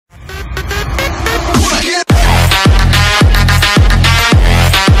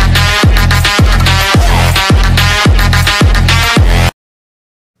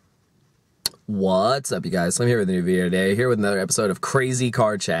What's up, you guys? So I'm here with a new video today, here with another episode of Crazy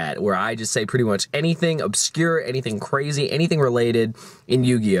Card Chat, where I just say pretty much anything obscure, anything crazy, anything related in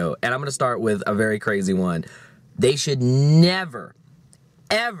Yu-Gi-Oh! And I'm going to start with a very crazy one. They should never,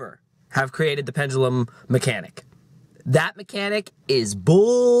 ever have created the pendulum mechanic. That mechanic is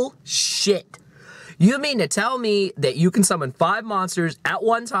bullshit. You mean to tell me that you can summon 5 monsters at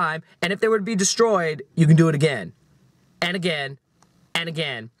one time, and if they were to be destroyed, you can do it again, and again, and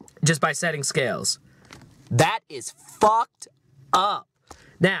again, just by setting scales? That is fucked up.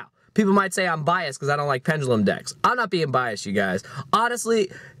 Now, people might say I'm biased because I don't like pendulum decks. I'm not being biased, you guys.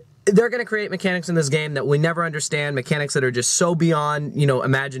 Honestly, they're going to create mechanics in this game that we never understand, mechanics that are just so beyond,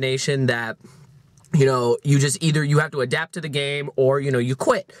 imagination that, you just either you have to adapt to the game or, you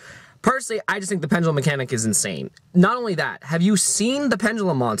quit. Personally, I just think the pendulum mechanic is insane. Not only that, have you seen the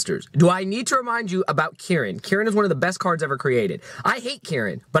pendulum monsters? Do I need to remind you about Kieran? Kieran is one of the best cards ever created. I hate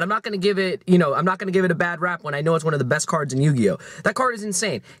Kieran, but I'm not going to give it, I'm not going to give it a bad rap when I know it's one of the best cards in Yu-Gi-Oh! That card is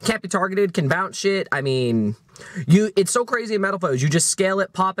insane. Can't be targeted, can bounce shit. I mean, it's so crazy in Metal Foes. You just scale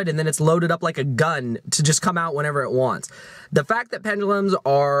it, pop it, and then it's loaded up like a gun to just come out whenever it wants. The fact that pendulums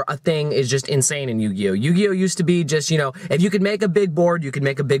are a thing is just insane in Yu-Gi-Oh! Yu-Gi-Oh! Used to be just, if you could make a big board, you could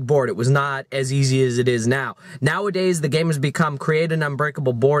make a big board. It was not as easy as it is now. Nowadays, the game has become create an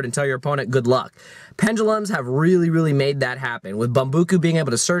unbreakable board and tell your opponent good luck. Pendulums have really, really made that happen. With Bumbuku being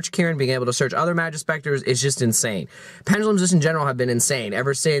able to search Kieran, being able to search other Magispectors, it's just insane. Pendulums just in general have been insane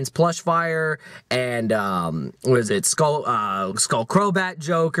ever since Plush Fire and, Skull Crobat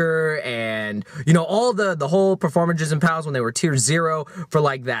Joker and, all the whole Performances and Pals when they were tier 0 for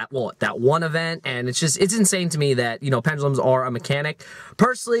like that one event. And it's insane to me that, pendulums are a mechanic.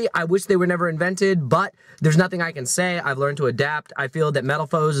 Personally, I wish they were never invented, but there's nothing I can say. I've learned to adapt. I feel that Metal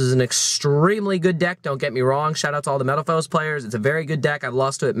Foes is an extremely good deck, don't get me wrong. Shout out to all the Metal Foes players. It's a very good deck. I've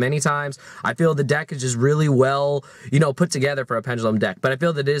lost to it many times. I feel the deck is just really well, put together for a pendulum deck, but I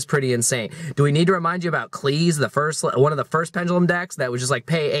feel that it is pretty insane. Do we need to remind you about Cleese, one of the first pendulum decks that was just like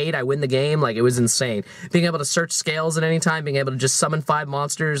pay 8, I win the game? Like, it was insane. Being able to search scales at any time, being able to just summon 5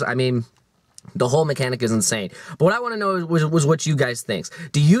 monsters, I mean, the whole mechanic is insane. But what I want to know was what you guys think.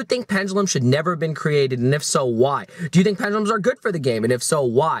 Do you think pendulums should never have been created, and if so, why? Do you think pendulums are good for the game, and if so,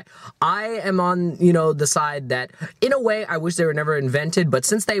 why? I am on, the side that, in a way, I wish they were never invented, but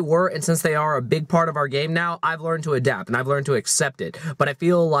since they were, and since they are a big part of our game now, I've learned to adapt, and I've learned to accept it. But I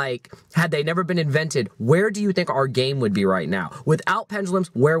feel like, had they never been invented, where do you think our game would be right now? Without pendulums,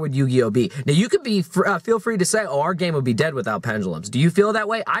 where would Yu-Gi-Oh! Be? Now, you could be, feel free to say, oh, our game would be dead without pendulums. Do you feel that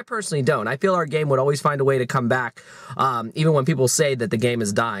way? I personally don't. I feel our game would always find a way to come back, even when people say that the game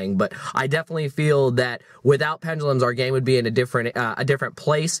is dying. But I definitely feel that without pendulums, our game would be in a different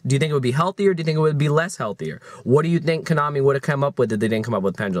place. Do you think it would be healthier? Do you think it would be less healthier? What do you think Konami would have come up with if they didn't come up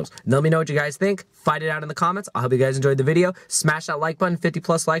with pendulums? Let me know what you guys think. Fight it out in the comments. I hope you guys enjoyed the video. Smash that like button,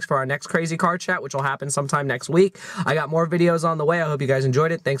 50+ likes for our next Crazy Card Chat, which will happen sometime next week. I got more videos on the way. I hope you guys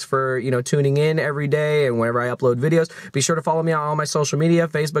enjoyed it. Thanks for, tuning in every day and whenever I upload videos. Be sure to follow me on all my social media,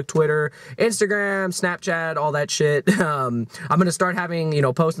 Facebook, Twitter, Instagram, Snapchat, all that shit. I'm going to start having,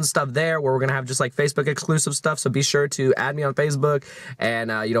 posting stuff there where we're going to have just like Facebook exclusive stuff. So be sure to add me on Facebook and,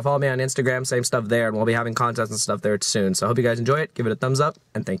 follow me on Instagram, same stuff there. And we'll be having contests and stuff there soon. So I hope you guys enjoy it. Give it a thumbs up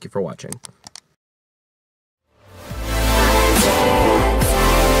and thank you for watching.